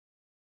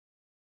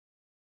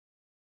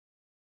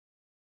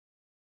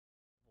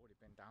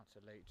going down to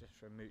the lake just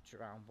for a mooch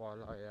around while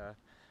I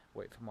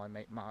wait for my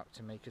mate Mark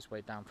to make his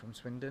way down from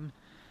Swindon.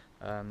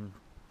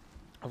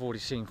 I've already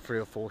seen 3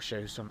 or 4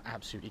 shows, so I'm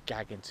absolutely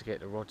gagging to get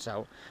the rods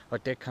out. I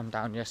did come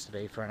down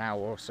yesterday for an hour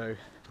or so,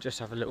 just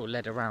have a little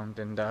lead around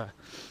and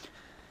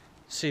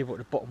see what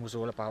the bottom was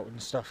all about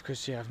and stuff,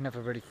 because yeah, I've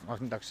never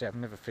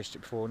fished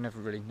it before, never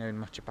really known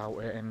much about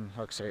it, and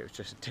like I say, it was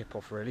just a tip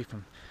off really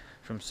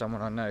from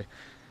someone I know.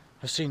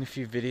 I've seen a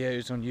few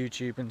videos on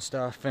YouTube and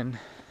stuff, and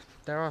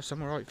there are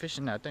some alright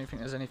fishing there. I don't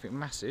think there's anything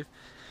massive,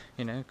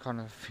 you know, kind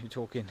of, you're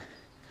talking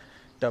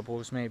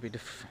doubles, maybe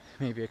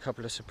a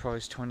couple of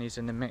surprise 20s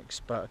in the mix,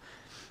 but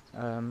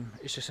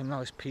it's just a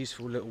nice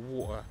peaceful little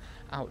water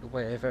out the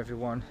way of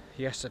everyone.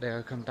 Yesterday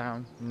I come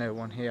down, no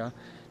one here.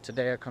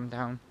 Today I come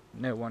down,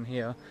 no one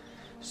here.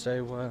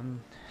 So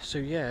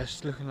yeah,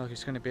 it's looking like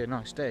it's going to be a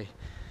nice day.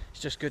 It's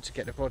just good to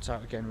get the rods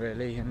out again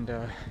really, and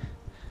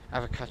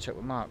have a catch up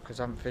with Mark, because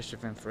I haven't fished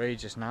with him for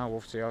ages now.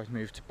 Obviously I've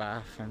moved to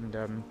Bath,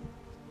 and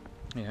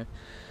you know,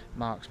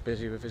 Mark's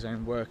busy with his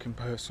own work and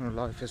personal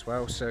life as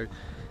well, so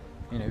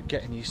you know,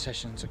 getting these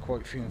sessions are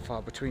quite few and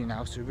far between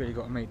now, so we've really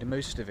got to make the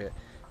most of it.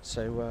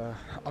 So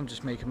I'm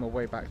just making my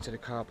way back to the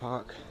car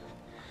park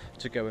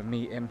to go and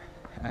meet him,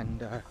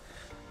 and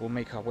we'll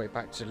make our way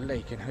back to the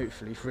lake, and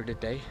hopefully through the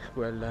day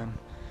we'll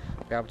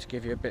be able to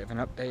give you a bit of an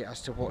update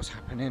as to what's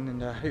happening,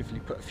 and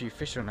hopefully put a few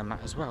fish on the mat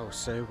as well.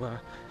 So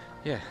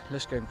yeah,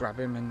 let's go and grab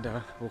him, and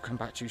we'll come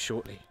back to you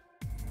shortly.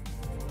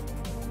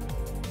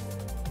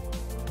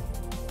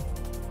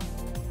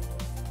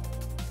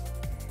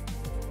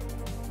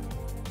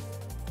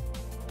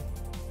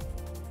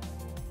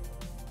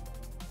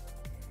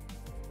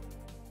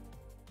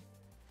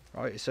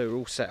 Right, so we're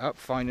all set up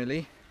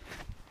finally.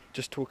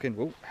 Just talking,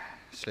 whoa,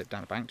 slipped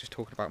down the bank, just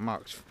talking about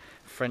Mark's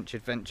French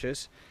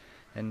adventures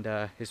and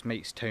his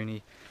mate's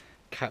Tony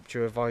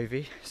capture of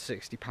Ivy,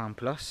 £60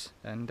 plus,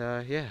 and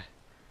yeah,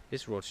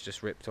 his rod's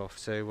just ripped off.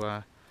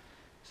 So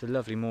it's a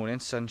lovely morning,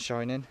 sun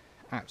shining,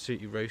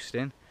 absolutely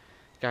roasting,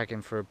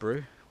 gagging for a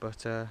brew,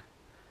 but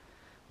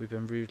we've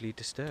been rudely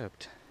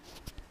disturbed.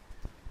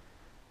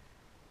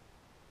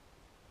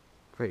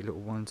 Great little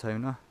one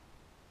toner.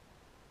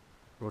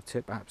 Rod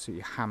tip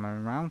absolutely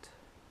hammering around.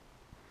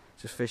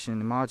 Just fishing in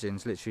the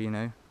margins, literally, you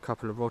know, a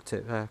couple of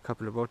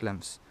rod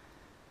lengths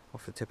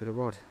off the tip of the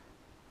rod.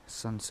 The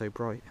sun's so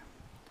bright.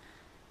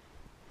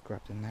 Grab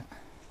the net.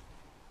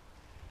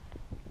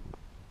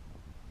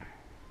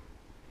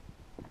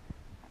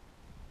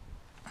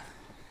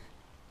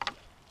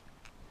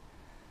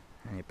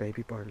 Any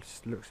baby by the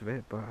looks of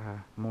it, but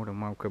more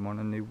than welcome on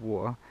a new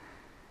water.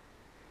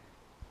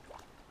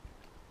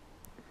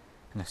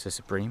 Unless it's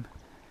a bream.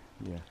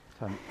 Yeah.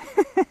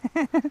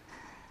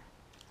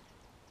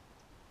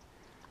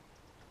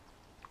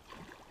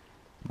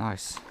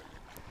 Nice.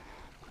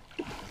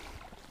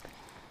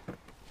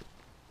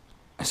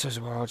 This is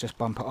where I'll just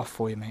bump it off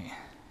for you, mate.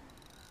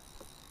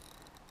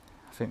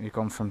 I think we've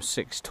gone from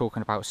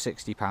talking about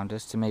 60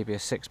 pounders to maybe a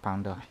 6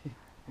 pounder.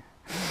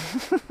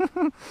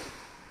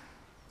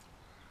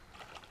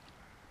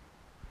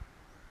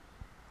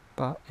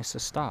 But it's a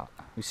start.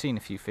 We've seen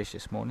a few fish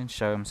this morning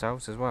show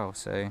themselves as well,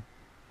 so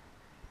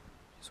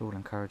it's all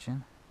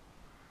encouraging.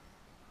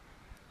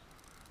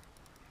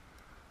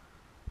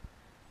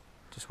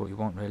 Just what you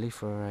want really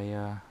for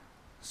a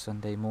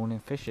Sunday morning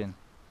fishing.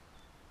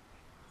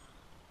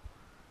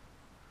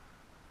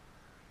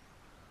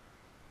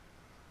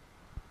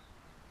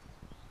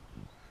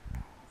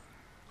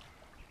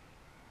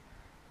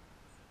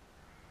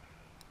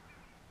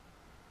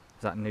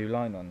 Is that new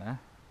line on there?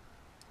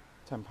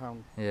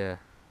 £10. Yeah.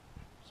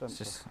 It's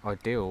just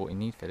ideal what you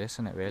need for this,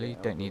 isn't it really?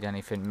 Yeah, Don't need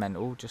anything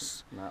mental,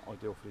 just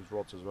ideal for these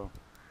rods as well.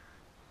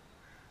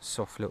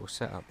 Soft little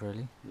setup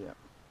really. Yeah.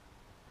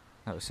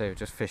 Like we say, we're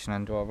just fishing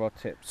under our rod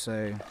tip,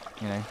 so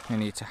you know, you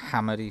need to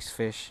hammer these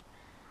fish,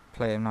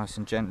 play them nice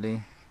and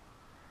gently.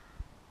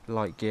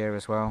 Light gear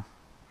as well.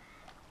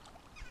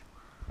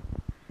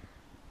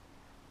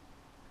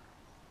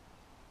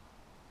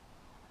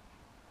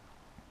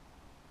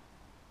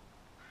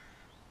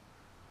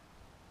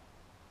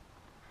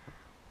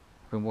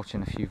 Been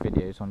watching a few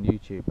videos on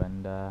YouTube,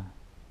 and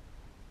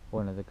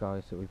one of the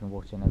guys that we've been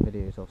watching their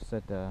videos of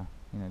said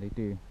you know, they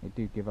do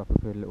give up a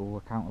good little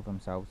account of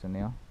themselves in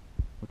there,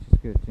 which is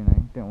good. You know,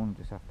 you don't want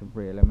to just have to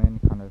reel them in,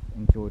 you kind of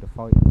enjoy the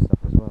fight and stuff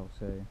as well.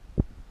 So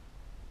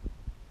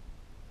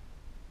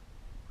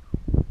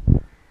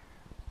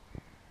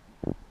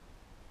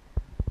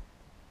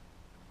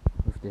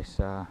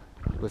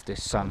with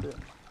this sun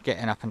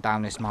getting up and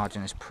down this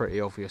margin, it's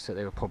pretty obvious that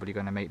they were probably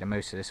going to make the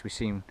most of this. We've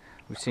seen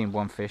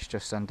one fish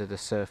just under the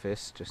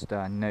surface, just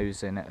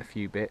nosing at a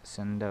few bits,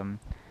 and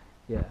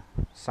yeah,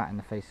 sat in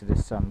the face of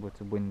this sun with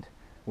the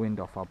wind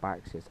off our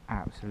backs. It's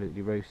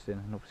absolutely roasting,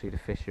 and obviously the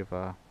fish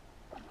have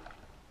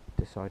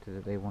decided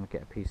that they want to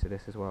get a piece of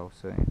this as well.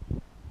 So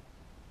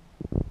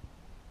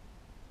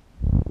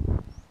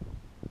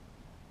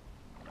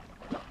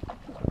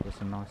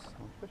it's a nice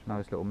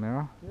little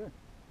mirror. Yeah.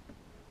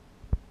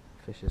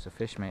 Fish is a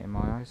fish, mate, in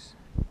my eyes.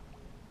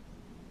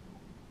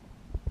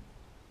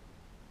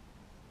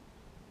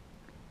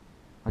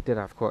 I did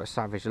have quite a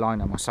savage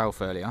liner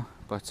myself earlier,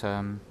 but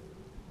I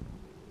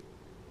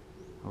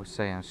was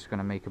saying I was just going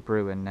to make a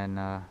brew and then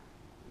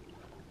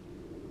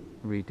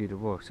redo the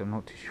rod, so I'm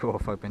not too sure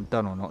if I've been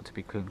done or not, to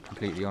be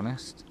completely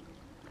honest.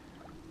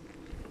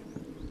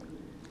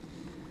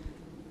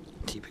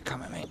 Keep it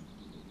coming, mate.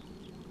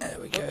 There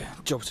we go.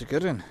 Job's a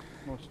good one.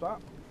 Nice start.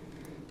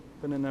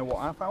 Been in there, what,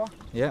 half hour?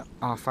 Yeah,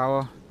 half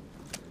hour.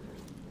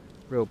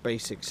 Real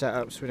basic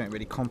setups, we don't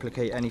really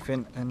complicate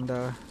anything, and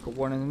got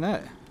one in the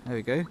net. There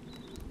we go.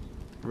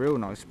 Real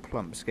nice,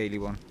 plump, scaly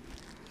one.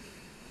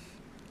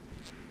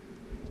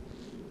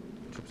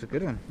 Job's a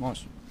good one.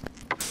 Nice.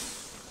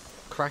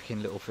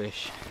 Cracking little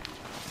fish.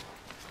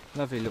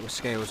 Lovely little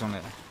scales on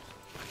it.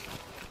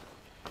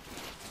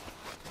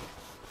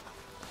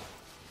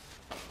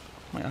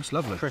 Mate, that's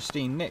lovely.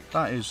 Pristine nick.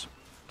 That is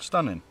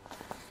stunning.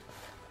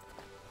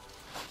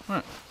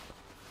 Right.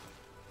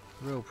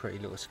 Real pretty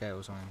little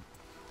scales on him.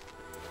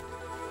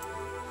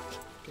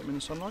 Get him in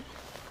the sunlight.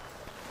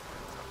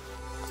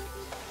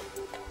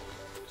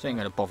 So ain't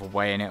gonna bother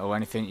weighing it or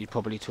anything. You're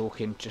probably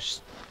talking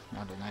just,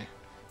 I don't know,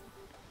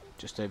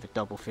 just over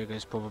double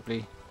figures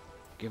probably,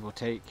 give or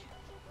take.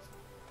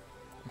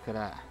 Look at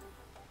that.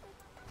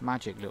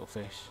 Magic little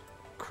fish.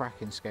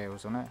 Cracking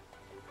scales on it.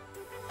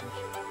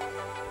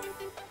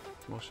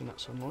 Nice in that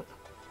sunlight.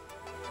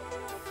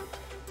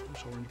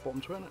 Nice orange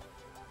bottom to it, isn't it?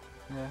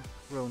 Yeah,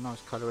 real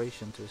nice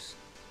coloration to his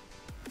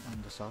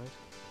underside.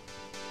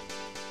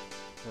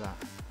 Look at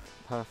that.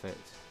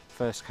 Perfect.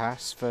 First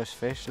cast, first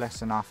fish,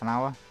 less than half an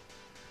hour.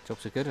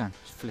 Job's a good one.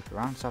 Just flip it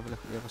around, let's have a look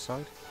at the other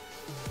side.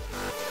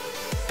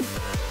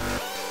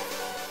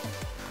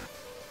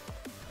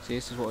 See,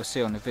 this is what I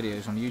see on the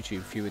videos on YouTube,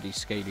 a few of these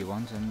scaly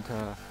ones, and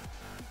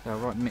they're a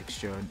right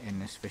mixture in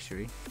this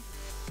fishery.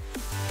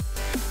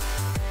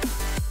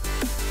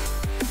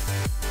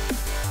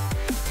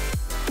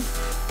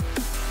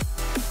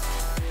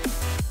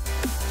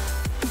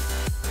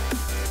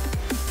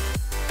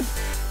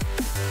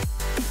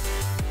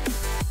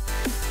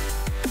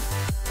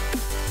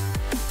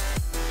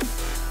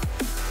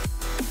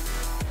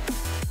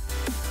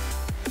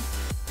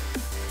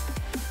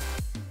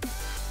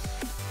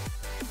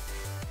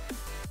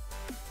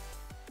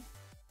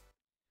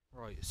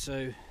 Right,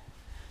 so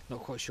not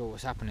quite sure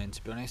what's happening,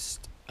 to be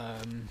honest.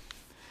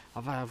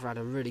 I've either had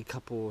a really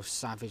couple of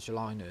savage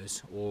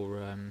liners,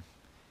 or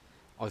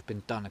I've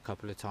been done a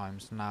couple of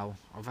times. Now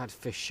I've had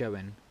fish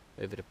showing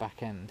over the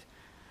back end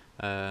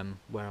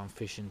where I'm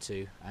fishing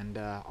to, and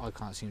I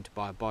can't seem to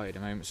buy a bite at the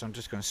moment, so I'm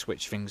just going to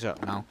switch things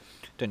up now.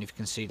 Don't know if you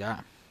can see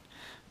that.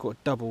 Got a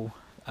double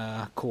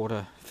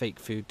quarter fake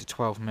food to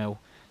 12mm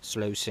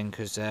slow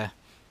sinkers there,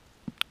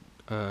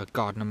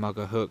 Gardner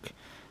mugger hook,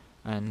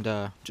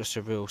 and just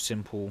a real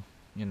simple,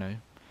 you know,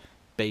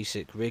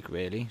 basic rig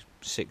really,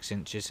 6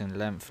 inches in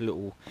length,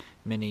 little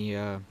mini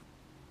a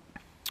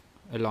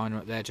liner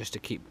up there just to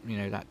keep, you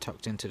know, that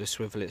tucked into the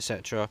swivel,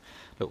 etc.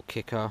 Little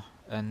kicker,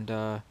 and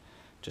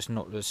just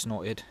knotless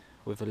snotted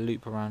with a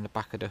loop around the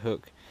back of the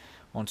hook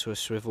onto a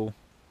swivel.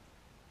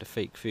 The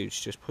fake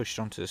food's just pushed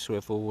onto the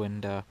swivel,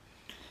 and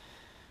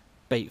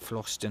bait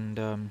flossed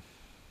and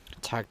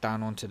tagged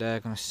down onto there.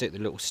 Going to stick the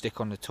little stick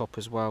on the top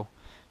as well,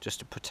 just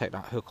to protect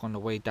that hook on the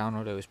way down,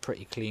 although it's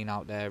pretty clean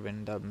out there,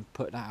 and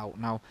put that out.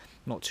 Now,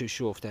 not too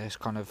sure if there's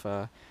kind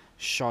of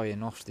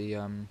shying off the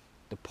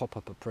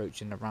pop-up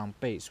approach in the round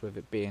baits, with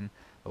it being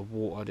a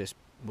water this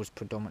was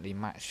predominantly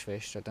match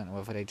fish. I don't know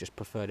whether they just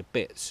prefer the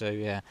bits. So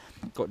yeah,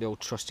 got the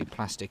old trusty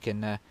plastic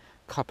in there,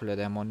 couple of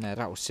them on there.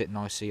 That will sit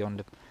nicely on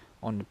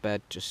the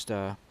bed, just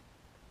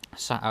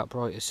sat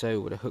upright as so,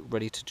 with a hook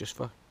ready to just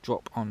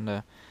drop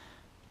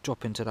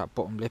into that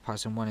bottom lip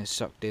as and when it's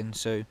sucked in.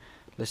 So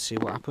let's see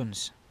what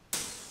happens.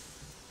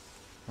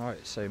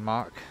 Right, so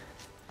Mark,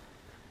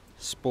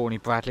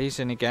 Spawny Bradley's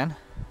in again.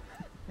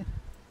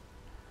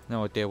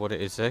 No idea what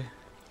it is though.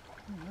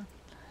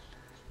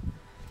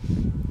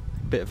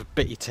 Bit of a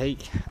bitty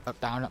take, up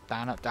down, up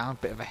down, up down.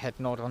 Bit of a head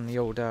nod on the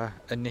old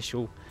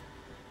initial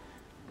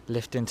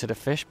lift into the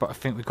fish, but I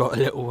think we got a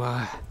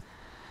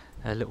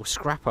little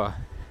scrapper.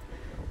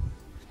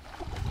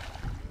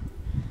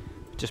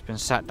 Just been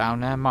sat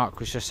down there. Mark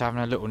was just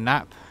having a little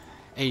nap.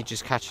 Age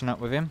is catching up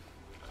with him.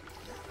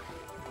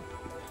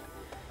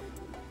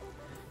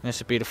 And this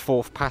will be the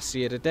 4th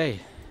pasty of the day.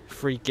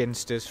 3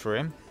 ginsters for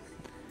him,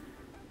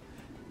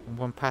 and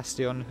 1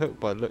 pasty on the hook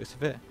by the looks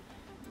of it.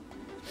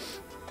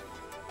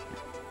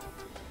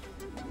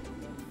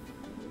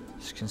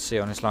 As you can see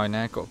on this line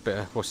there, got a bit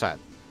of, what's that,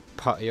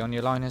 putty on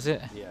your line, is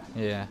it? Yeah.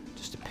 Yeah,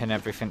 just to pin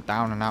everything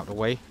down and out of the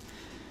way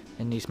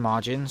in these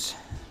margins.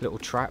 Little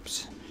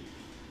traps.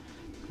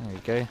 There we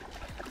go.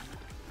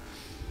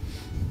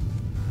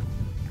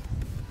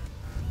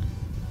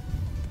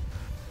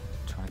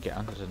 Trying to get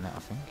under the net, I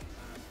think.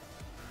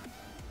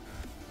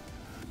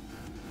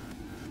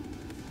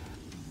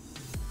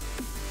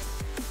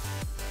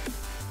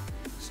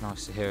 It's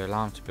nice to hear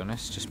alarm, to be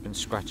honest. Just been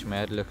scratching my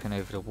head, looking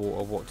over the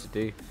water, what to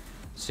do.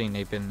 Seen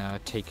they've been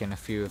taking a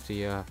few of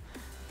the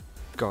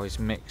guys'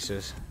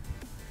 mixers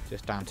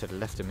just down to the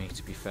left of me,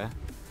 to be fair.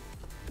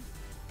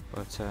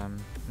 but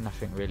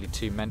nothing really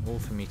too mental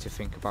for me to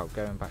think about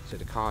going back to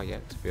the car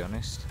yet, to be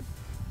honest.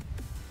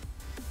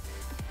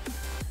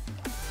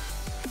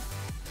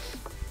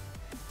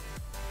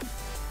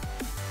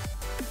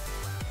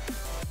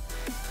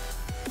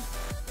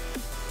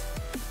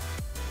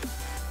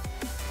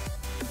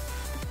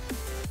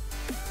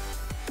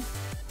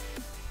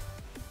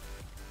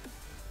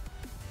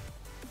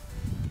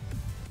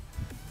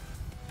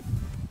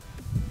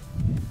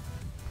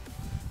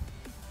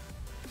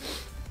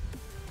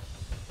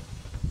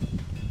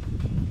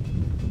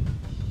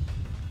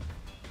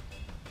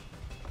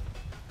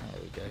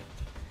 There we go.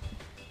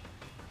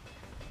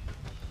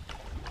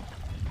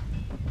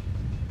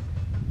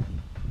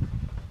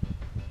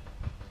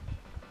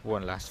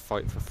 One last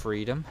fight for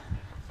freedom.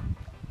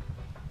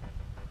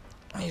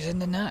 He's in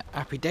the net.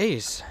 Happy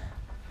days.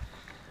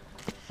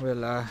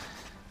 We'll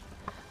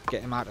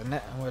get him out of the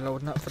net and we're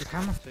loading up for the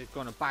camera. So we've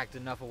gone and bagged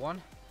another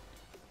one.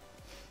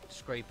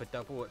 Scraper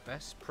double at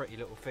best. Pretty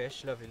little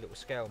fish. Lovely little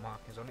scale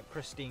markings on it.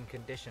 Pristine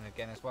condition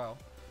again as well.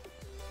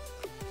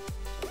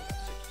 6 or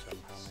 7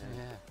 pound.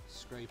 Yeah,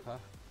 scraper.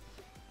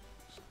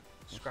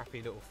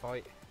 Scrappy little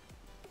fight.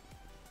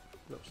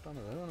 Little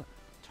stunner there, isn't it?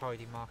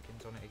 Tidy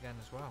markings on it again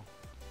as well.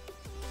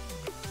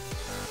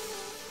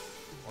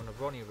 On a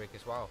Ronnie rig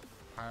as well,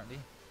 apparently.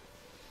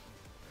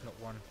 Not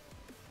a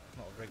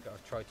rig that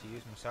I've tried to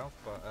use myself,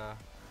 but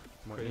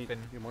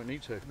You might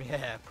need to.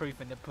 yeah,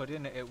 proof in the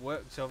pudding that it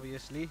works,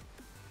 obviously.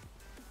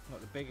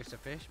 Not the biggest of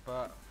fish,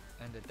 but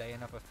end of the day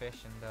another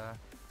fish and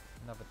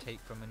another take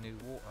from a new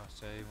water,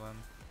 so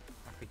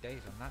happy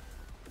days on that.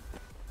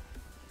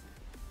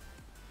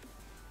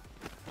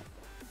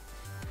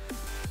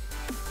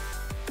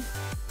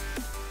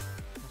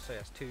 I'll say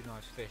that's 2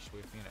 nice fish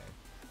with, you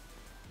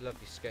know,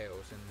 lovely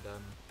scales and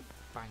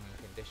banging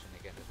condition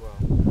again as well.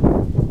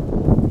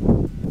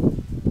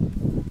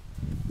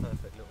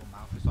 Perfect little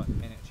mouth, it's like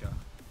miniature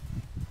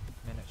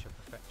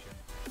perfection.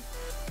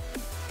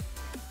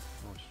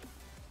 Nice.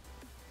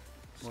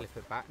 Slip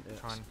it back, Yes.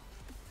 try and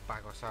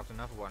bag ourselves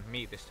another one.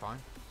 Me this time.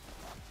 Do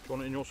you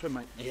want it in your swim,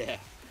 mate? Yeah.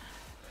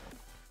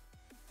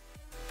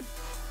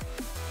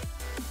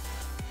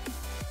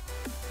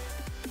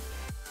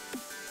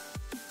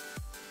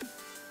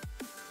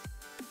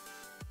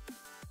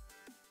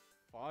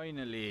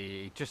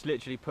 Finally, just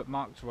literally put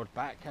Mark's rod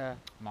back,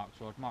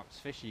 Mark's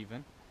fish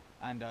even,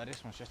 and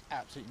this one's just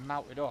absolutely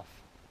melted off.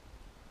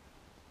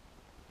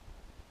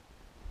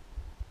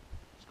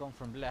 It's gone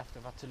from left,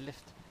 I've had to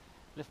lift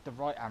the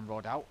right hand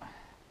rod out.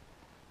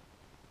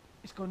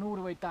 It's gone all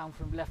the way down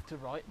from left to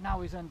right,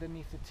 now he's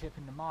underneath the tip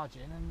in the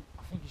margin, and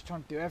I think he's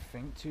trying to do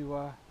everything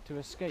to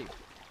escape.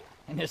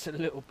 And there's a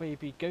little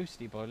baby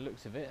ghosty by the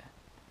looks of it.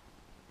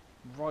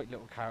 Right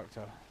little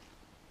character.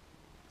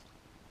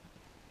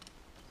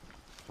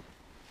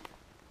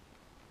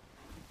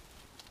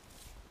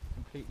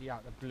 Completely out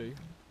of the blue.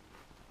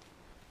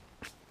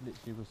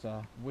 Literally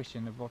was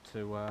wishing the rod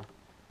to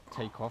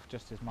take off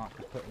just as Mark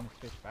was putting his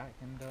fish back,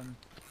 and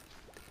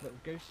little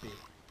ghosty.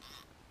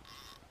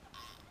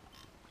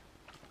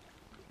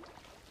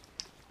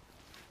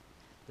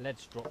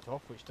 Lead's dropped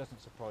off, which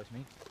doesn't surprise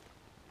me,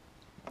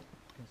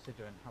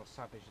 considering how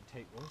savage the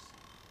take was.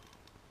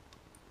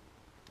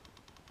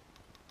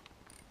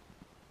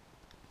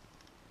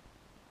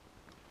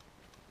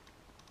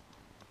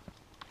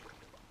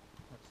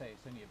 I'd say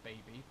it's only a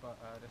baby, but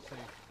they're so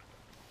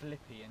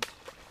flippy and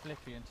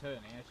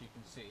turny, as you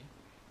can see.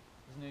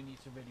 There's no need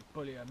to really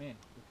bully them in,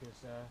 because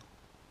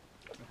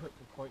the hook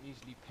will quite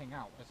easily ping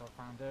out, as I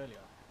found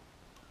earlier.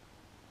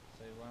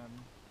 So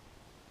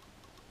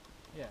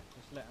yeah,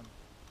 just let them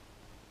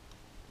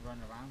run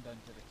around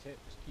under the tip,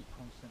 just keep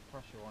constant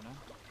pressure on them,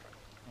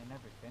 and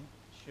everything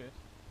should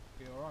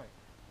be alright.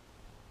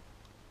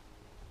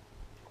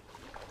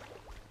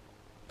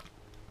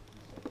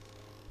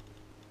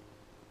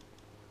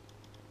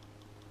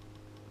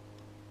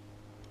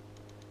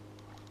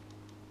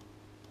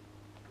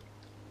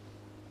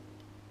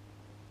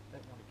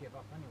 Don't want to give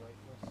up anyway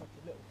for such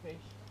a little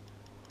fish.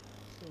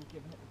 Still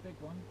giving it the big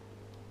one.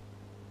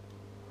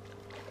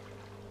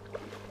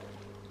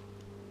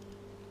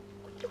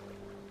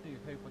 I do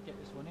hope I get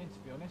this one in, to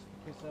be honest,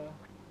 because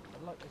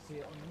I'd like to see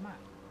it on the mat.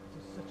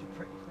 It's just such a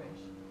pretty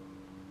fish.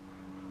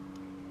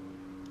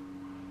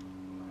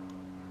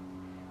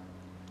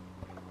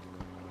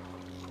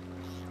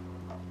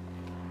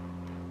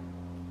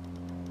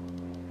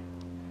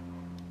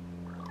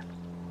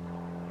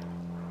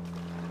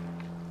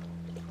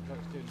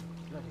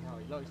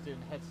 He likes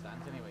doing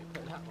headstands anyway,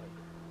 put it that way.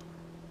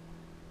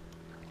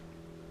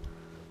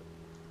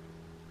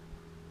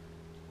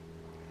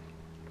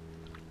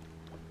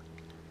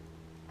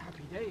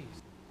 Happy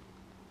days.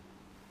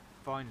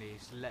 Finally,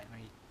 he's let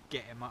me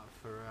get him up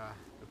for a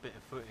bit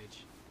of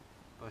footage,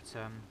 but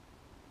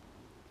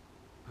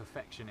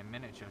perfection in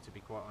miniature, to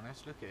be quite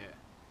honest. Look at it,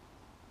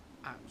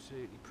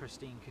 absolutely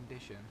pristine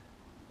condition.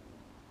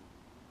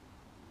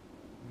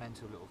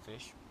 Mental little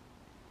fish,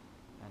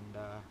 and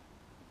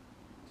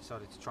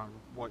decided to try and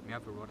wipe my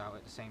other rod out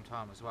at the same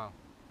time as well,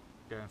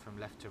 going from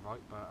left to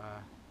right,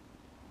 but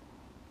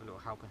a little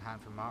helping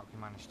hand from Mark. We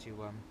managed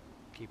to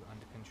keep it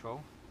under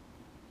control.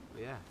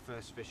 But yeah,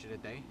 first fish of the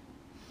day.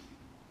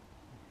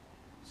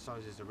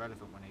 Size is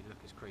irrelevant when they look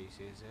as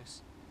crazy as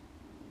this.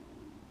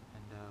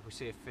 And we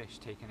see a fish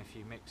taking a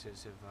few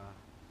mixes of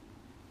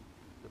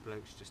the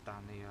blokes just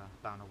down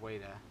the way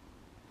there.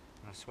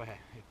 And I swear,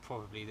 it's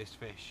probably this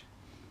fish.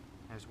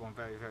 There's one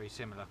very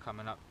similar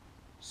coming up,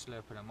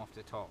 slurping them off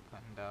the top,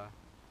 and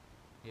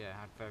yeah,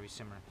 had very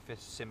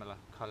similar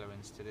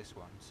colourings to this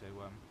one. So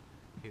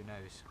who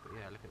knows? But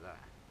yeah, look at that.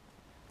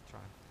 Try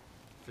and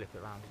flip it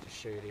around and just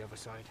show you the other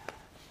side.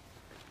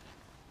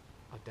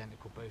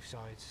 Identical both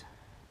sides.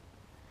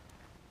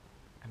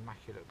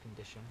 Immaculate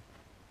condition.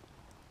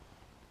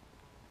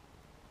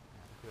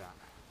 Yeah, look at that.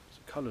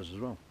 Some colours as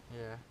well.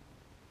 Yeah.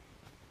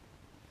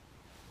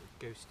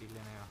 Ghosty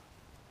linear.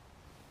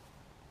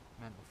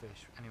 Mental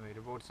fish. Anyway,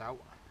 the rod's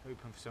out.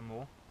 Open for some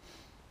more.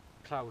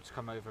 Clouds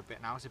come over a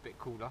bit now. It's a bit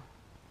cooler,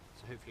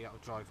 so hopefully that'll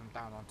drive them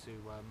down onto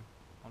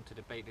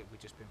the bait that we've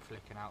just been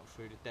flicking out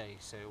through the day.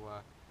 So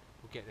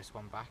we'll get this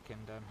one back,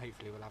 and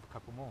hopefully we'll have a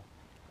couple more.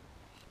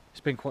 It's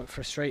been quite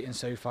frustrating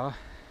so far.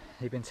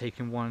 They've been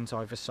taking ones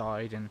either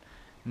side and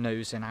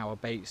nosing our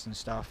baits and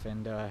stuff,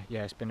 and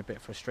yeah, it's been a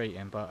bit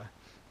frustrating, but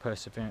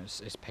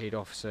perseverance is paid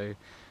off. So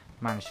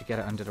managed to get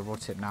it under the rod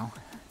tip now.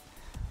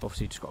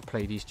 Obviously just got to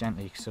play these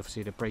gently, because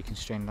obviously the breaking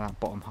strain of that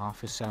bottom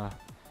half is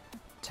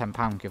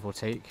 £10 give or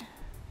take.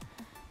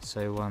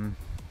 So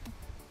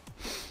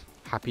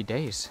happy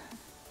days.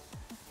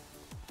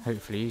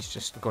 Hopefully he's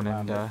just gone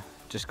and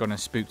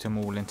spooked them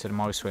all into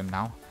my swim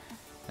now,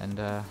 and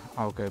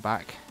I'll go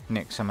back,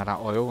 nick some of that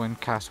oil and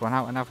cast one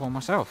out and have one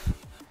myself.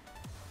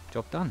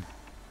 Job done.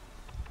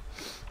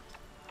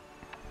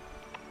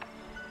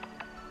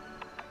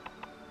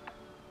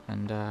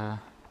 And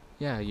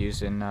yeah,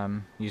 using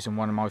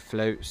one of my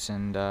floats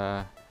and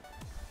my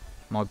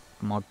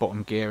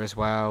bottom gear as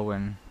well,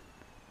 and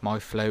my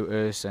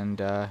floaters, and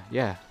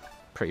yeah,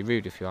 pretty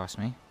rude if you ask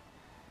me.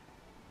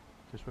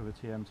 Just with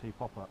a TMT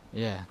pop-up.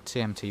 Yeah,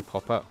 TMT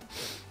pop-up,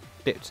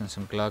 dipped in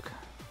some glug,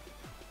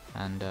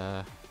 and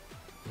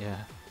yeah,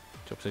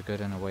 jobs are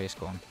good and away it's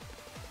gone.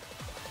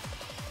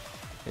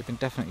 They've been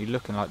definitely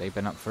looking like they've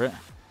been up for it,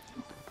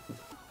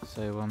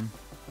 so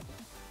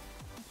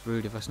it's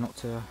rude of us not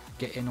to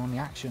get in on the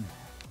action.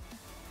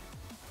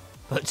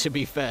 But to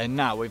be fair,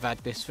 now we've had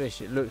this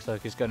fish, it looks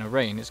like it's going to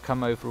rain. It's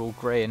come over all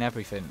grey and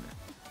everything,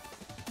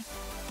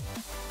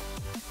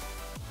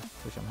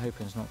 which I'm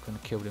hoping is not going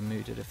to kill the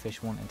mood of the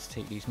fish wanting to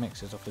take these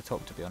mixers off the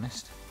top, to be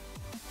honest.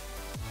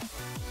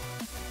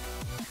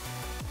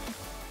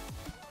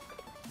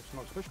 It's a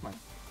nice fish, mate.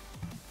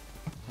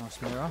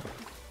 Nice mirror.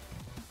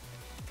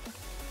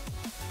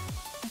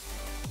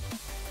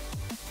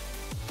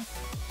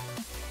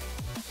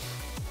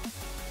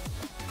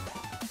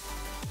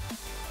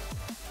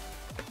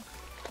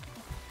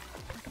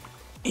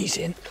 He's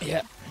in,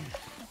 yeah.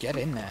 Get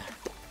in there.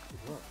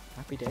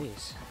 Happy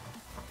days.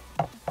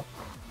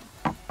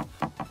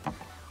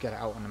 Get it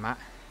out on the mat,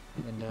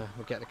 and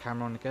we'll get the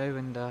camera on the go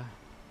and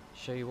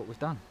show you what we've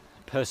done.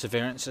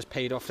 Perseverance has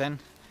paid off then.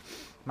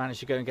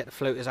 Managed to go and get the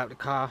floaters out the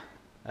car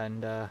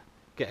and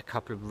get a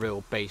couple of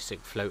real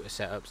basic floater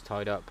setups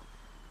tied up,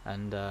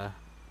 and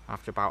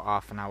after about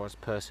half an hour's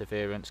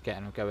perseverance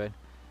getting them going,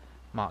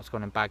 Mark's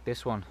gone and bagged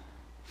this one.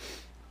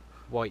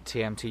 White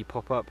TMT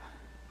pop-up.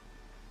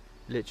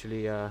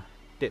 Literally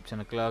dipped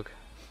in a glug,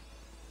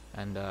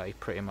 and he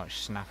pretty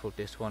much snaffled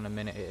this one the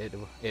minute it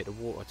hit the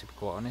water, to be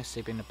quite honest.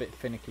 They've been a bit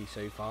finicky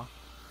so far,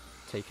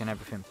 taking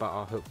everything but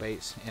our hook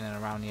baits in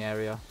and around the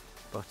area,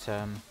 but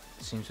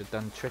seems to have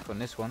done the trick on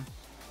this one.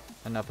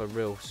 Another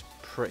real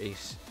pretty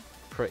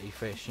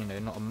fish, you know,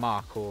 not a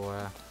mark or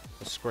a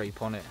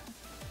scrape on it.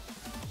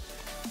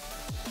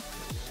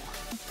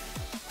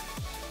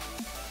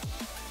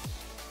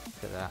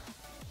 Look at that,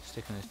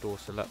 sticking his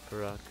dorsal up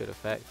for good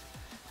effect.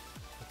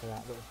 Look at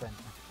that little bent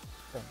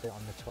bit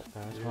on the top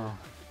there as well.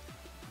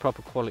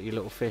 Proper quality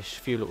little fish,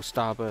 few little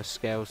starburst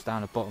scales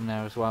down the bottom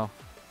there as well.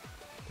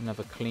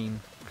 Another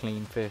clean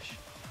fish.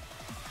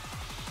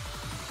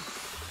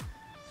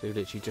 So we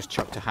literally just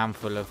chucked a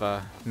handful of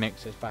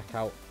mixers back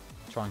out,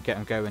 try and get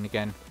them going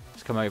again.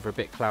 It's come over a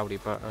bit cloudy,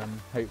 but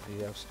hopefully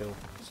they'll still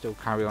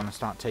carry on and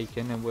start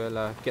taking, and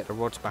we'll get the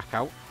rods back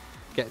out,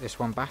 get this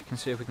one back, and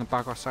see if we can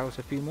bag ourselves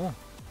a few more.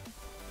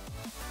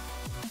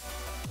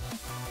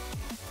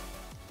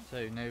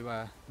 So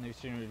no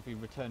sooner did we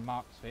return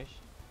Mark's fish,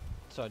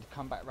 decided to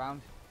come back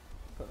round,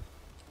 put an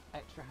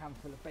extra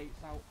handful of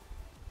baits out,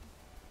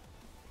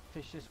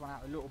 fish this one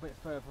out a little bit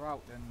further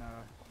out than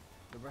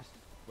the rest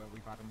where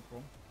we've had them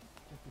from,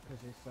 just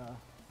because it's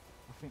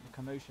I think the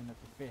commotion of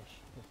the fish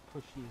has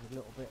pushed these a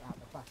little bit out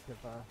the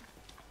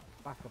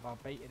back of our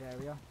baited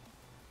area,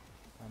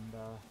 and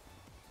I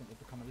think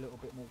they've become a little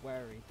bit more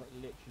wary. But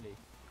literally,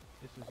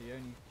 this was the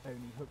only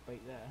hook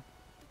bait there,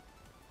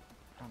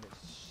 and it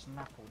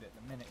snaffled it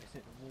the minute it's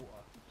hit the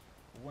water.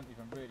 I wasn't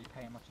even really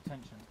paying much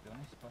attention, to be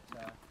honest, but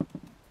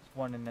it's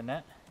one in the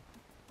net.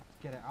 Let's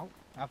get it out,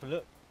 have a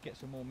look, get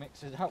some more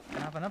mixers out, and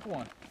have another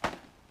one.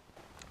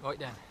 Right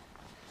then,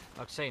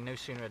 like I say, no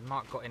sooner had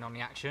Mark got in on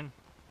the action,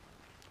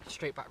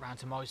 straight back round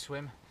to my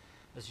swim.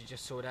 As you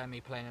just saw there, me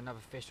playing another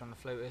fish on the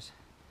floaters.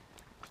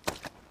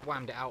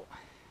 Whammed it out.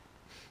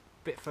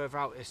 Bit further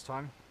out this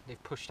time.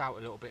 They've pushed out a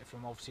little bit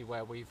from obviously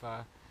where we've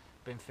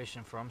been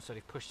fishing from, so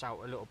they've pushed out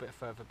a little bit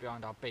further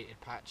behind our baited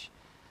patch.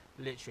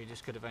 Literally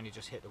just could have only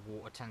just hit the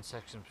water 10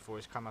 seconds before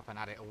he's come up and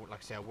had it all. Like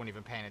I said, I wasn't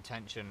even paying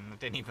attention. I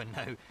didn't even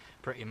know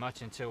pretty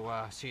much until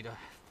I see the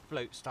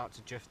float start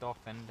to drift off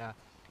and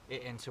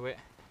hit into it.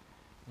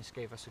 This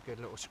gave us a good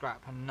little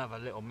scrap. Another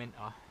little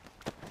minter.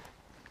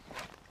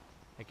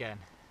 Again,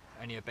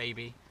 only a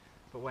baby,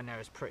 but when they're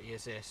as pretty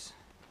as this,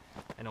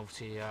 and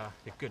obviously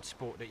the good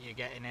sport that you're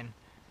getting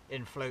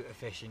in floater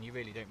fishing, you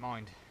really don't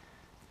mind.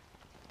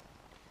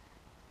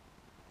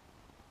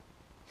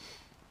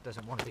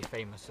 Doesn't want to be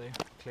famous though,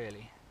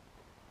 clearly.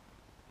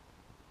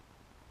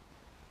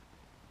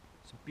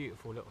 Some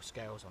beautiful little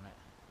scales on it.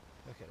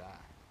 Look at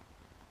that.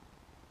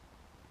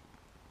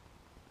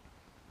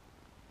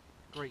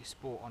 Great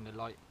sport on the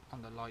light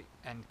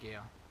end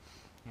gear.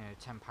 You know,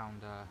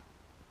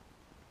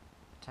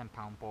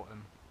 £10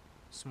 bottom,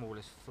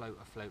 smallest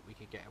floater float we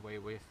could get away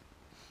with.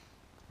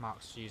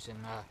 Mark's using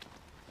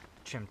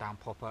trimmed down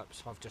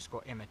pop-ups. I've just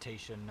got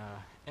imitation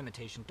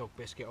dog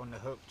biscuit on the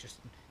hook, just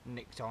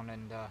nicked on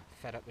and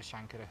fed up the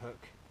shank of the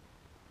hook.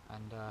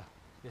 And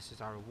this is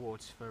our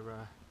rewards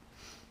for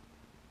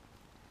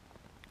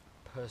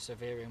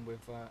persevering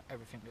with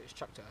everything that is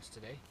chucked at us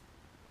today.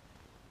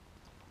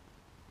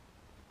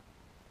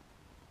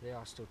 They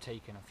are still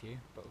taking a few,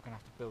 but we're going to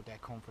have to build their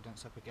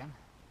confidence up again.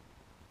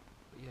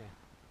 But yeah,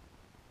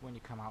 when you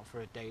come out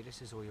for a day,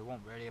 this is all you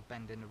want really, a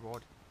bend in the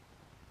rod,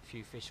 a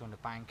few fish on the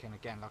bank, and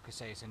again, like I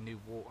say, it's a new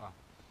water.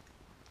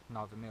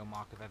 Neither me or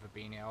Mark have ever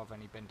been here. I've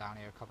only been down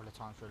here a couple of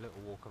times for a little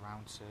walk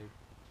around, so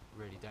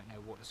really don't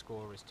know what the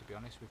score is, to be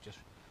honest. We've just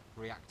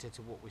reacted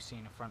to what we've seen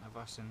in front of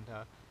us, and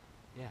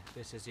yeah,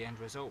 this is the end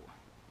result.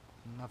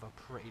 Another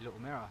pretty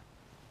little mirror.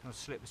 I'll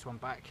slip this one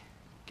back,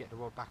 get the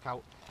rod back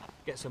out,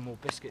 get some more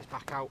biscuits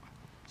back out,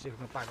 see if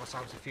we can bag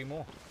ourselves a few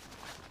more.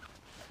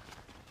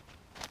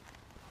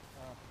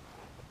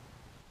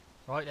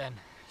 Right then,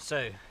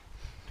 so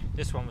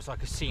this one was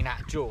like a scene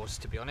at Jaws,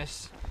 to be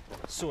honest.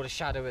 Saw the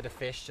shadow of the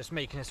fish just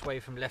making its way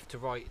from left to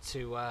right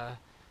to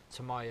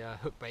my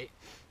hook bait,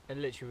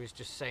 and literally was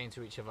just saying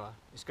to each other,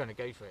 it's going to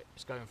go for it,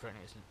 it's going for it,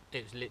 and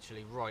it was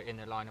literally right in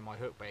the line of my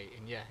hook bait,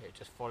 and yeah, it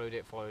just followed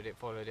it,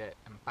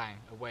 and bang,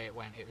 away it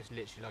went. It was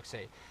literally, like I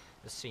say,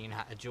 the scene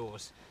out of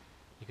Jaws.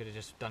 You could have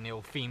just done the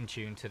old theme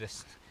tune to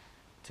this,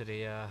 to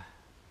the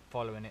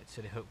following it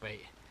to the hook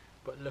bait.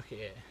 But look at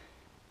it,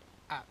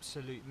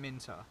 absolute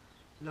minter.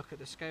 Look at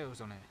the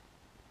scales on it.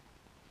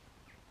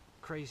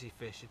 Crazy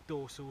fish. The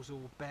dorsal's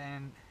all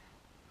bent,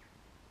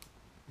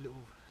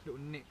 little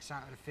nicks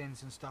out of the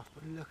fins and stuff.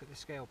 But look at the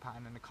scale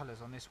pattern and the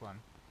colours on this one.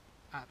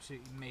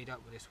 Absolutely made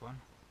up with this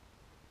one.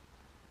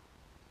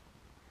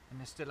 And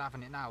they're still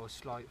having it now.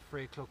 It's like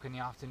 3 o'clock in the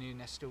afternoon.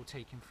 They're still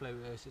taking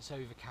floaters. It's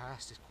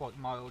overcast. It's quite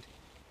mild,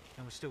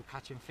 and we're still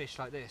catching fish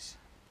like this.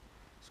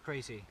 It's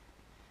crazy.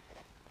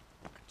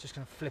 Just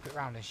going to flip it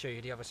around and show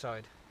you the other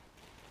side.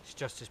 It's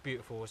just as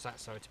beautiful as that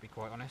side, to be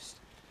quite honest.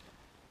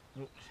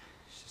 Oops,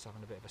 it's just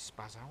having a bit of a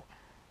spaz out.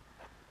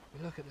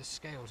 But look at the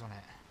scales on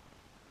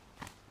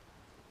it.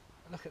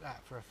 Look at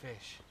that for a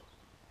fish.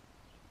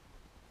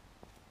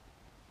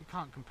 You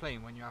can't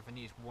complain when you're having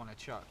these one a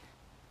chuck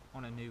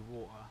on a new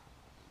water.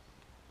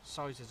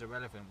 Size is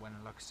irrelevant when,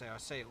 like I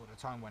say it all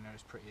the time when they're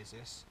as pretty as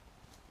this.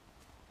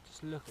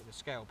 Just look at the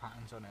scale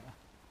patterns on it.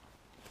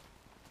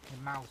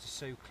 The mouths are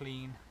so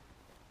clean.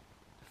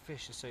 The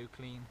fish are so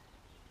clean.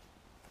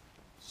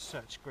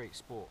 Such great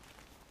sport.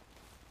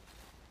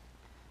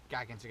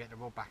 Gagging to get the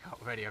rod back out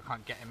already. I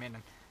can't get him in,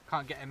 and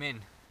can't get him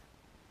in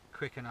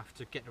quick enough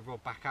to get the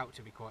rod back out,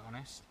 to be quite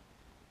honest.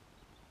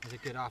 There's a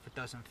good half a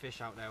dozen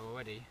fish out there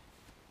already,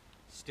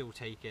 still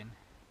taking.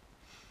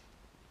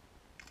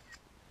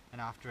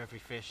 And after every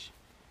fish,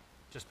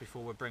 just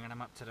before we're bringing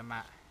them up to the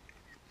mat,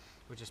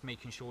 we're just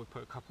making sure we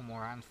put a couple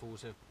more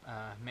handfuls of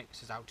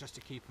mixers out just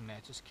to keep them there,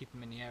 just keep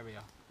them in the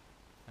area.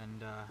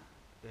 And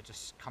they're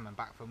just coming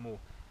back for more.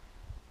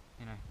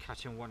 You know,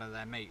 catching one of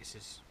their mates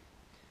is,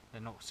 they're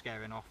not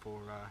scaring off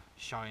or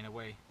shying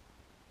away.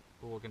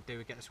 All we're going to do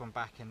is get this one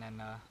back and then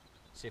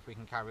see if we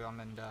can carry on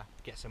and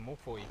get some more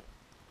for you.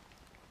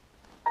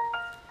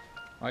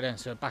 Right then,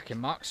 so back in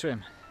Mark's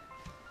swim.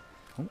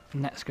 Oh,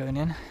 net's going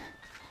in,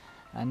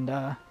 and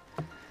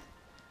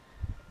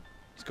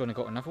he's gone and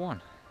got another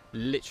one.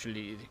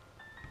 Literally,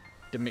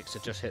 the mixer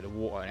just hit the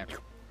water and it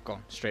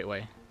gone straight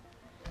away.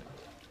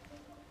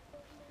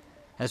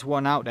 There's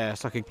one out there,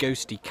 it's like a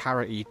ghosty,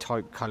 carroty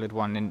type coloured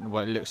one in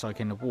what it looks like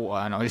in the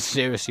water, and I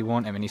seriously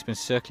want him, and he's been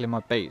circling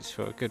my baits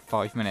for a good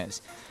 5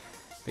 minutes,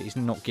 but he's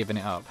not giving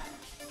it up.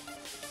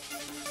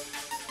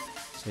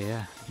 So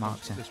yeah,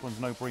 Mark's in. This one's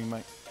no bream,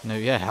 mate. No,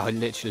 yeah, I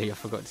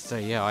forgot to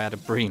say, yeah, I had a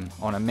bream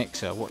on a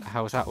mixer. What the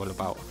hell was that all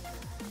about?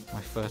 My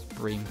first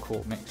bream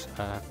caught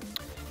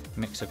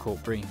mixer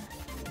caught bream.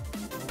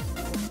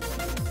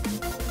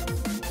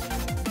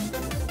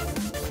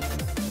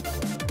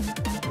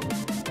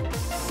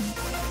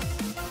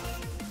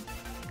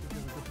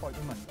 fight,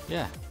 didn't they?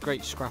 Yeah,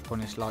 great scrap on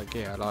this light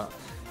gear. Like,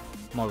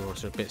 my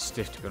rods are a bit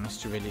stiff, to be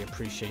honest, to really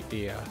appreciate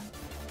the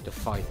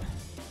fight.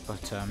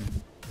 But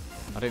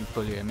I don't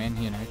bully him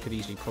in, you know, could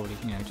easily probably,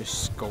 you know,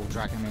 just skull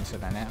drag him into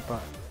the net,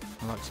 but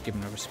I like to give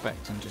him the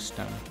respect and just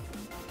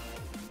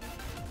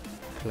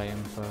play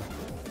him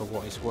for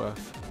what he's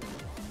worth.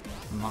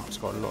 Mark's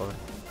got a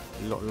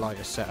lot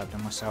lighter setup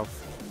than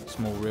myself.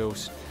 Small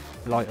reels,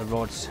 lighter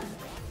rods,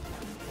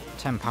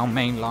 £10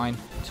 main line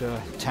to a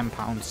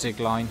 £10 zig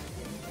line,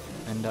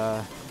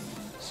 and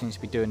seems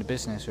to be doing the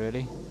business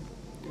really.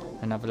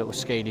 Another little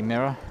scaly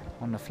mirror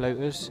on the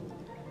floaters.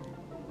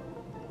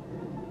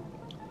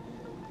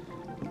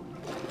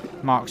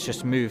 Mark's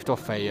just moved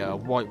off a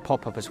white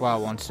pop-up as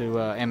well onto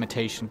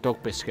imitation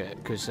dog biscuit,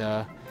 because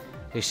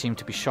they seem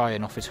to be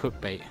shying off his hook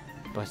bait,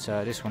 but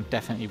this one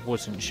definitely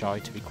wasn't shy,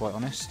 to be quite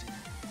honest.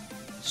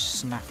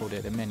 Snaffled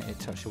it the minute it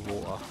touched the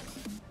water.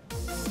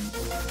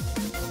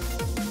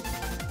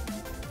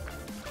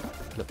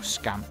 Little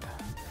scamp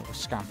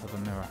of a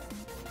mirror,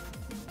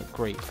 but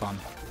great fun,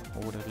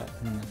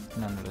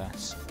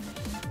 nonetheless.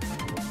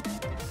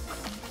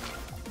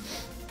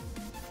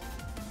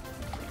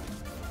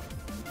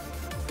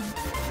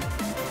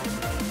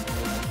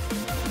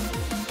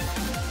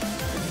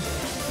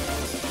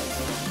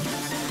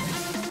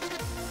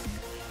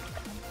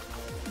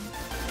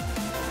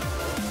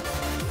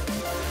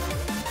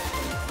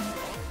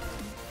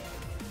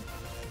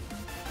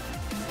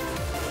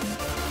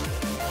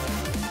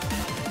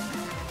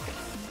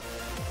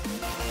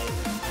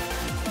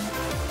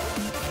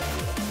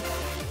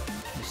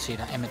 See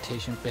that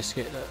imitation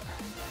biscuit, look.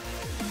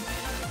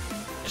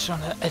 Just on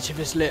the edge of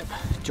his lip.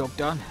 Job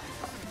done.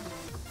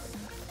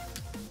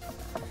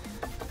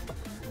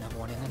 Another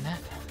one in the net.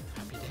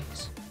 Happy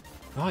days.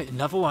 Right,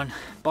 another one.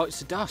 Bites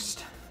the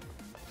dust.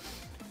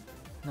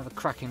 Another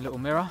cracking little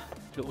mirror.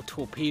 Little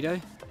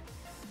torpedo.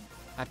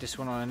 Had this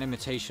one on an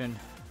imitation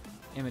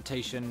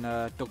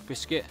dog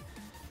biscuit.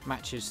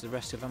 Matches the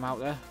rest of them out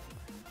there.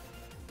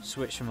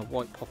 Switch from a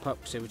white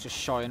pop-up, so we're just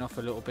shying off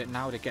a little bit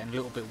now. They're getting a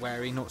little bit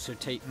wary, not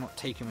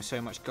taking with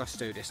so much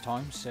gusto this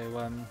time.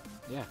 So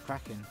yeah,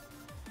 cracking.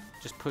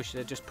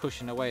 They're just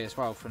pushing away as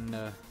well from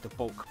the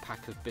bulk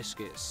pack of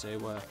biscuits. So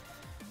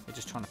we're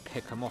just trying to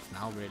pick them off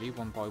now, really,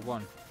 one by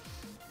one.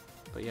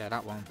 But yeah,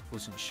 that one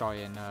wasn't shy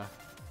in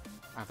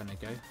having a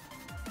go.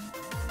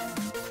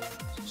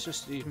 It's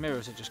just these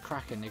mirrors are just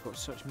cracking. They've got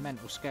such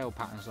mental scale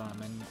patterns on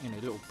them, and you know,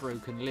 little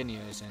broken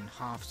linears and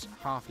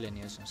half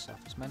linears and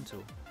stuff. It's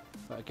mental.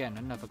 But again,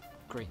 another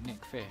great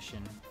nick fish,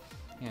 and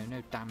you know,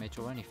 no damage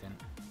or anything.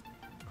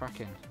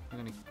 Cracking. We're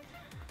gonna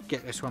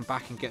get this one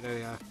back and get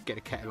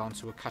the kettle on,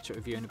 so we'll catch up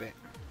with you in a bit.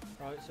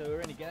 Right, so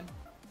we're in again.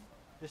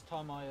 This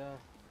time I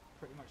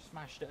pretty much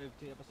smashed it over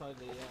to the other side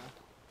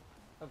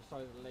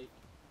of the lake,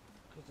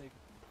 because they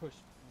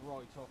pushed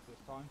right off this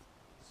time.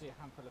 See a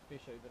handful of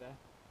fish over there.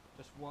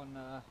 Just one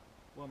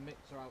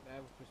mixer out there,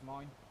 which was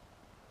mine,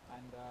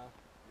 and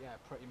yeah,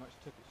 pretty much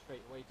took it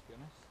straight away, to be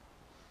honest.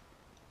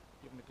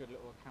 Giving a good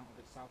little account of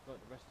itself, like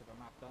the rest of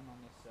them have done on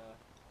this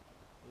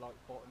light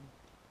bottom.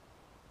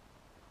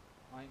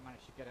 I ain't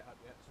managed to get it up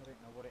yet, so I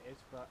don't know what it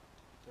is, but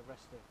the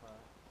rest of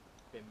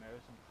bin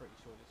mirrors, I'm pretty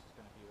sure this is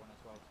going to be one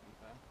as well, to be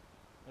fair.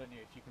 I don't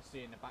know if you can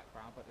see in the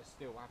background, but they're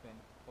still having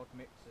odd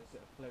mixers that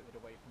have floated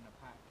away from the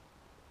pack.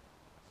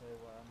 So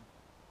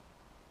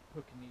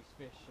hooking these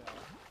fish,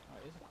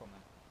 oh, it is a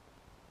comment.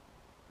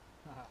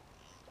 Haha,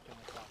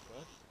 last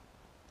word.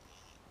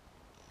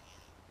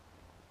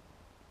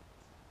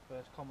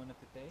 First comment of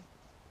the day.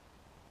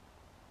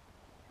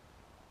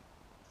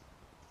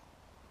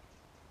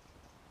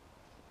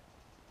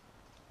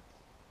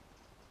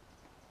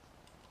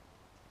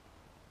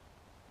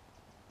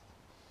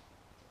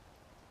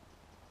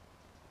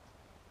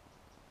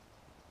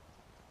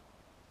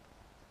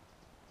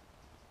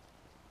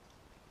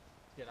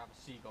 Did have a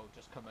seagull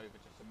just come over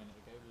just a minute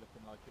ago,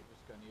 looking like it was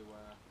going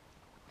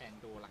to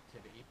end all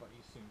activity, but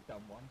he's soon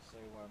done one,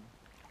 so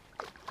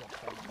just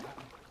done on that.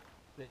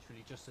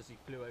 Literally just as he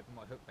flew over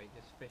my hook bait,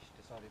 this fish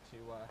decided to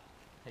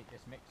take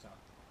this mixer.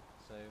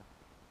 So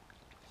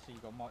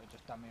seagull might have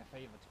just done me a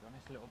favour, to be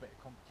honest. A little bit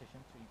of competition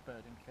between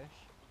bird and fish.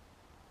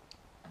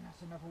 And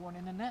that's another one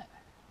in the net.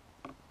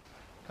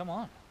 Come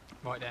on.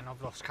 Right then,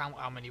 I've lost count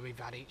how many we've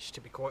had each,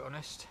 to be quite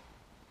honest.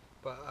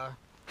 But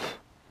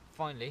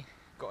finally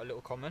got a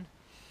little common.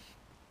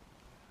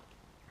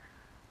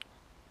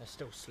 They're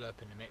still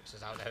slurping the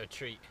mixers out there, a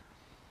treat.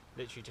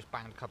 Literally just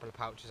banged a couple of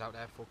pouches out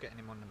there before getting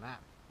him on the mat.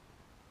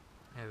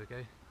 There we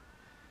go.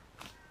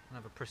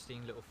 Another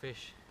pristine little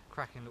fish,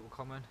 cracking little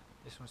common.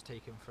 This one's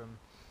taken from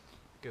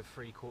a good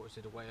 3/4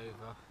 of the way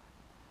over.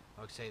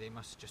 Like I say, they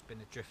must have just been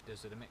the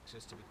drifters of the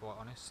mixers, to be quite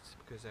honest,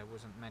 because there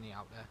wasn't many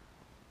out there.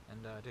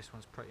 And this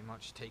one's pretty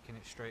much taking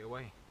it straight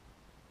away.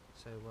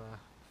 So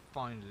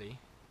finally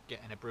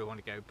getting a brew on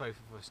the go. Both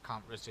of us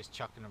can't resist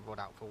chucking a rod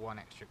out for one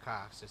extra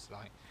cast. It's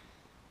like,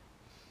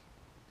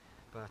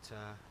 but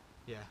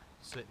yeah,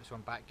 slip this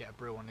one back, get a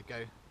brew on the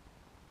go.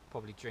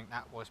 Probably drink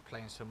that whilst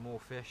playing some more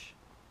fish,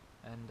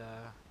 and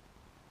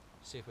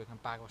see if we can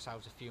bag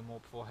ourselves a few more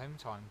before home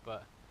time.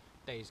 But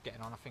day's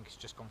getting on. I think it's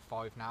just gone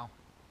 5 now,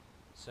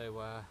 so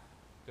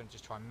going to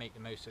just try and make the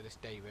most of this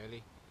day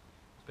really.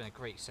 It's been a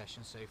great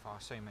session so far,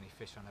 so many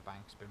fish on the bank.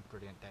 It's been a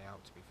brilliant day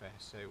out, to be fair.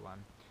 So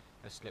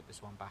let's slip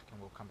this one back and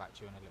we'll come back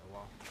to you in a little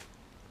while.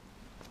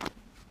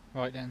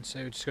 Right then,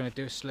 so just going to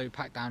do a slow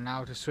pack down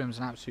now. The swim's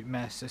an absolute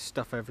mess, there's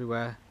stuff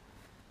everywhere.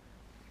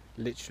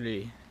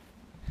 Literally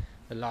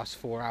the last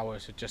 4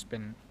 hours have just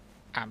been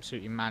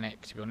absolutely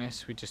manic, to be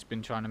honest. We've just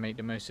been trying to make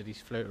the most of these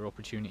floater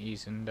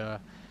opportunities, and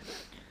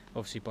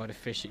obviously by the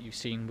fish that you've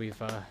seen,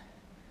 we've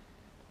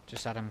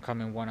just had them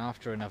coming one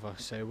after another.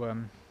 So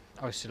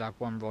I still have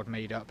one rod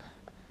made up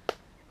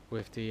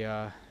with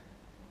the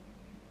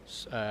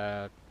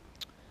sort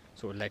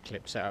of leg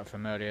clip set up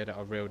from earlier that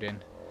I reeled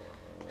in,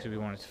 because we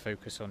wanted to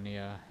focus on the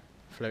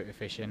floater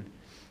fishing.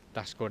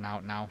 That's gone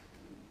out now,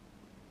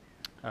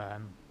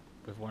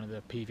 with one of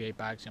the PVA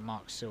bags that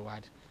Mark still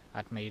had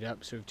made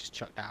up, so we've just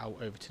chucked that out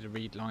over to the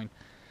reed line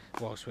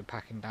whilst we're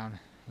packing down,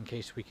 in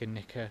case we can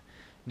nick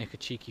a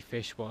cheeky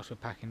fish whilst we're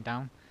packing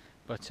down.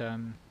 But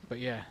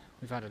yeah,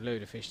 we've had a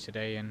load of fish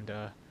today, and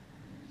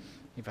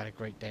we've had a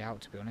great day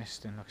out, to be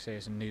honest. And like I say,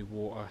 it's a new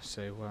water,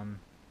 so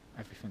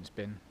everything's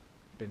been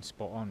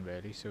spot on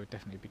really, so we'll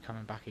definitely be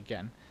coming back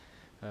again.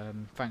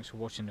 Thanks for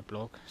watching the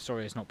blog.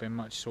 Sorry it's not been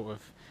much sort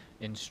of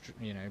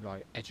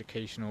like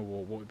educational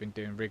or what we've been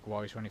doing rig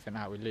wise or anything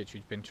like that. We've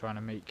literally been trying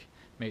to make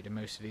the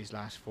most of these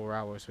last 4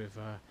 hours with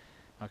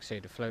like I say,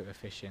 the floater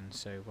fishing.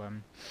 So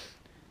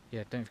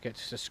yeah, don't forget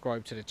to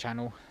subscribe to the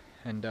channel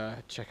and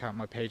check out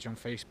my page on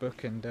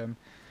Facebook, and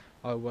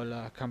I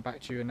will come back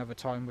to you another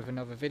time with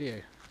another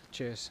video.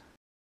 Cheers.